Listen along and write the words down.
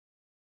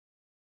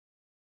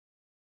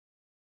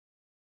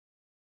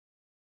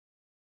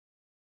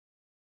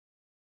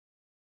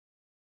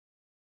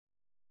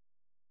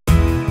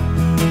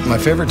My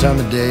favorite time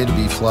of day to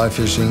be fly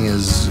fishing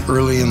is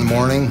early in the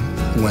morning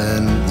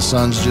when the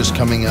sun's just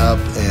coming up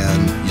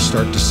and you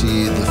start to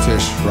see the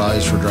fish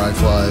rise for dry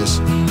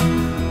flies.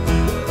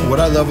 What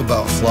I love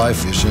about fly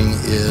fishing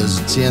is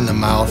seeing the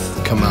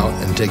mouth come out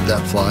and take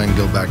that fly and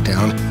go back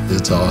down.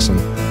 It's awesome.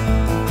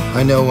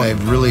 I know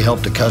I've really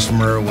helped a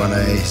customer when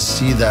I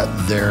see that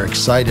they're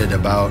excited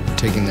about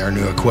taking their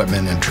new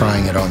equipment and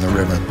trying it on the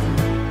river.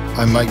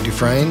 I'm Mike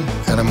Dufresne,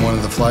 and I'm one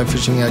of the fly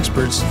fishing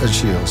experts at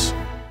Shields.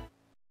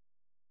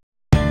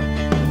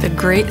 The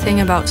great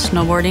thing about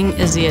snowboarding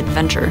is the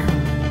adventure.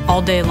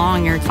 All day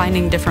long you're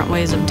finding different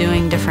ways of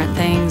doing different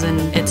things, and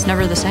it's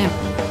never the same.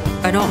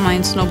 I don't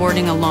mind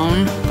snowboarding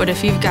alone, but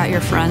if you've got your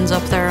friends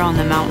up there on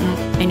the mountain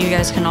and you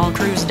guys can all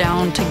cruise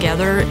down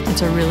together,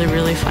 it's a really,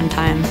 really fun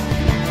time.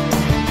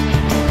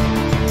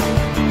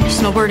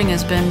 Snowboarding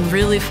has been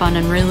really fun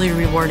and really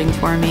rewarding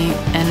for me,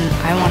 and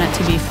I want it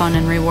to be fun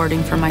and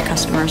rewarding for my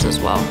customers as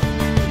well.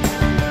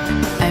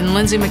 I'm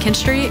Lindsay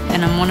McKinstry,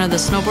 and I'm one of the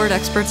snowboard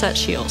experts at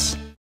Shields.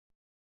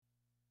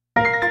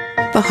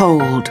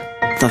 Behold,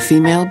 the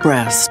female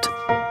breast,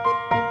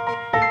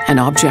 an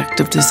object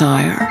of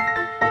desire,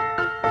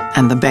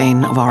 and the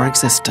bane of our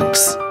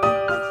existence,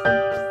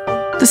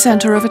 the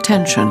center of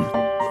attention,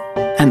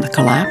 and the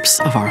collapse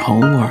of our whole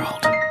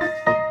world.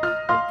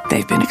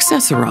 They've been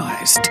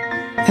accessorized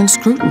and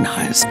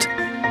scrutinized,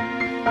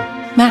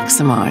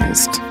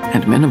 maximized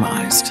and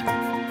minimized.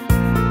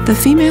 The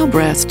female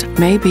breast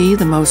may be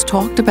the most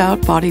talked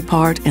about body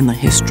part in the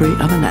history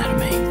of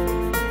anatomy.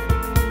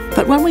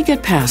 But when we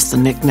get past the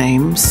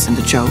nicknames and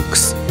the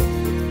jokes,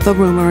 the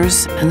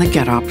rumors and the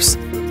get-ups,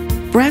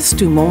 breasts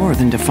do more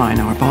than define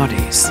our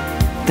bodies.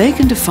 They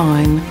can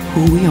define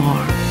who we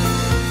are.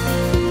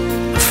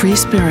 A free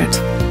spirit,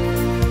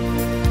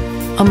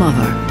 a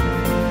mother,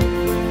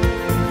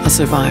 a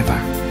survivor.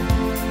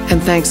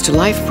 And thanks to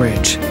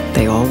LifeBridge,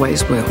 they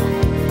always will.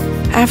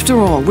 After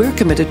all, we're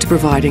committed to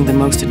providing the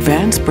most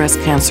advanced breast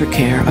cancer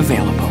care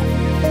available.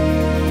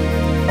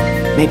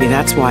 Maybe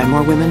that's why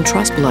more women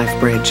trust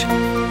LifeBridge.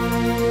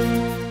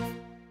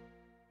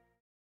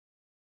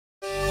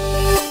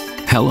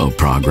 Hello,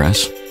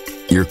 Progress.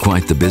 You're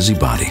quite the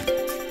busybody,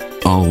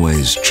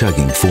 always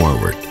chugging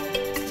forward.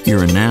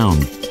 You're a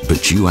noun,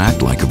 but you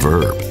act like a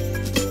verb,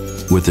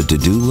 with a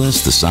to-do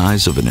list the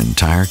size of an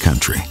entire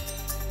country.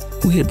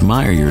 We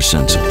admire your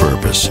sense of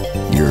purpose,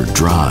 your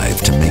drive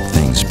to make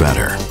things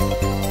better.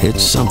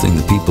 It's something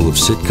the people of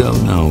Citgo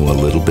know a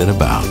little bit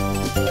about,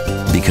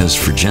 because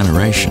for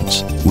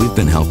generations, we've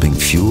been helping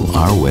fuel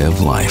our way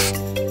of life.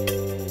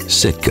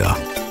 Citgo,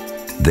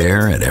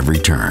 there at every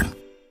turn.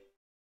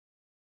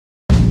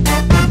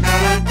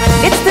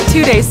 It's the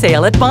two-day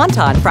sale at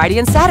Bon-Ton, Friday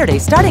and Saturday,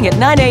 starting at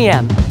 9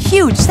 a.m.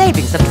 Huge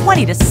savings of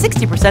 20 to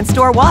 60%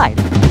 store-wide.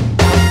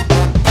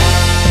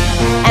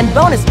 And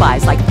bonus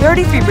buys like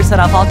 33%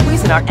 off all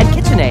Cuisinart and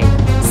KitchenAid,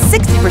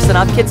 60%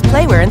 off kids'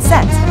 playwear and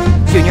sets,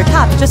 junior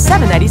tops just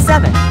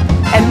 $7.97,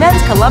 and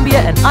men's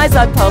Columbia and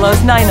Izod polos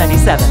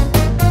 $9.97.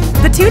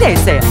 The two-day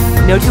sale.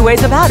 No two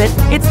ways about it.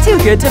 It's too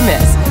good to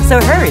miss.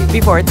 So hurry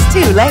before it's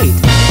too late.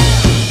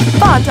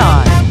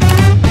 Bon-Ton.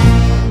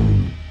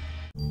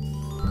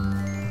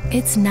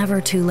 It's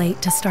never too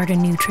late to start a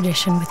new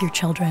tradition with your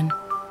children.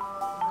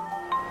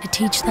 To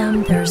teach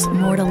them there's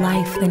more to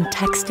life than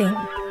texting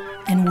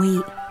and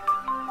we.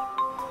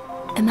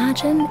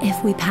 Imagine if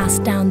we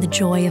passed down the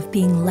joy of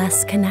being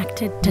less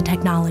connected to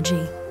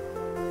technology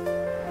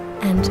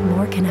and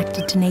more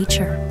connected to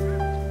nature.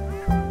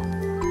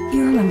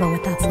 You remember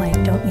what that's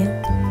like, don't you?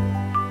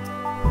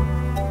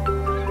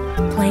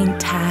 Playing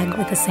tag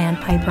with a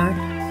sandpiper,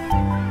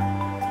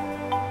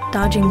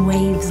 dodging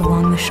waves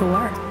along the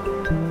shore,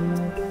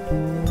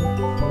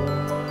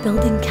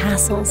 building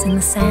castles in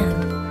the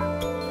sand.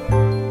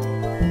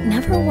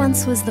 Never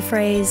once was the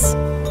phrase,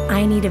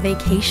 "I need a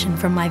vacation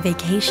from my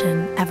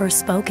vacation," ever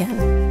spoken,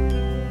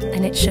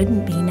 and it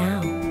shouldn't be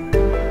now.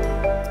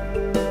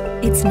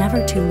 It's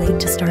never too late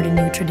to start a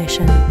new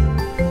tradition.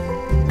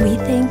 We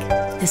think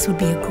this would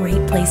be a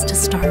great place to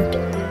start.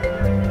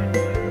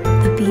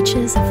 The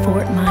beaches of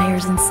Fort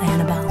Myers and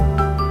Sanibel.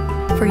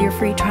 For your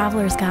free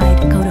traveler's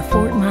guide, go to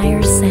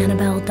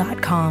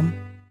fortmyerssanibel.com.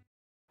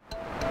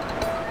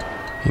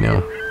 You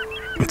know,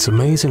 it's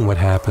amazing what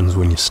happens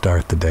when you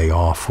start the day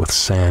off with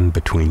sand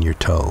between your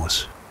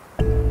toes.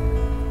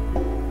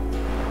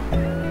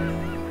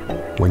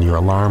 When your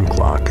alarm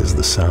clock is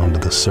the sound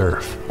of the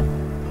surf,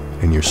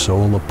 and your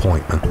sole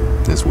appointment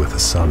is with the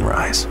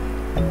sunrise.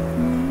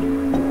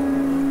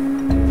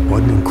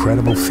 What an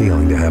incredible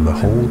feeling to have the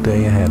whole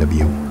day ahead of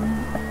you,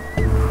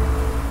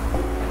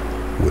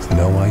 with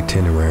no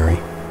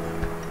itinerary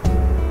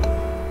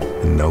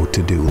and no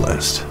to-do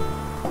list.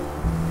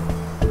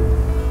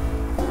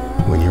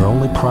 When your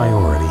only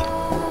priority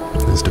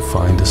is to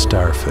find a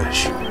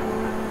starfish,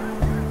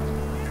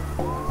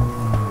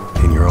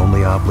 and your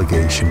only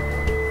obligation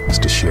is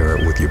to share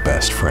it with your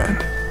best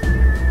friend.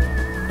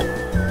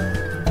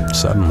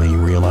 Suddenly you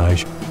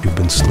realize you've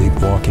been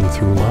sleepwalking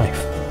through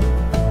life.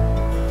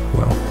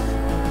 Well,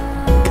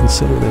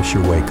 consider this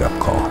your wake-up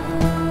call.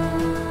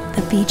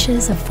 the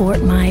beaches of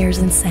Fort Myers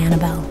and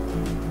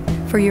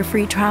Sanibel. For your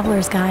free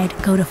traveler's guide,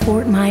 go to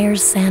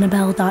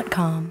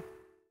fortmyerssanibel.com.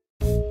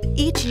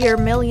 Each year,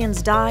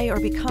 millions die or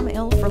become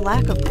ill for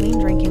lack of clean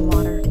drinking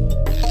water.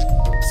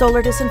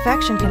 Solar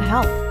disinfection can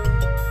help.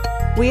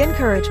 We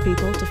encourage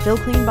people to fill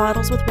clean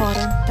bottles with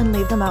water and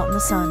leave them out in the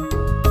sun.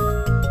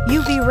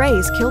 UV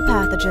rays kill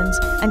pathogens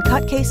and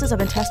cut cases of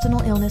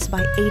intestinal illness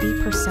by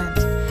 80%.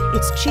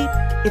 It's cheap,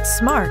 it's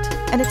smart,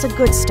 and it's a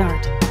good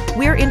start.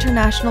 We're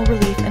International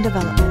Relief and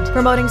Development,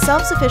 promoting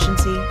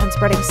self-sufficiency and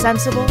spreading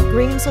sensible,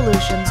 green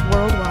solutions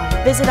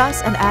worldwide. Visit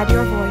us and add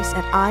your voice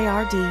at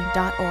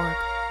ird.org.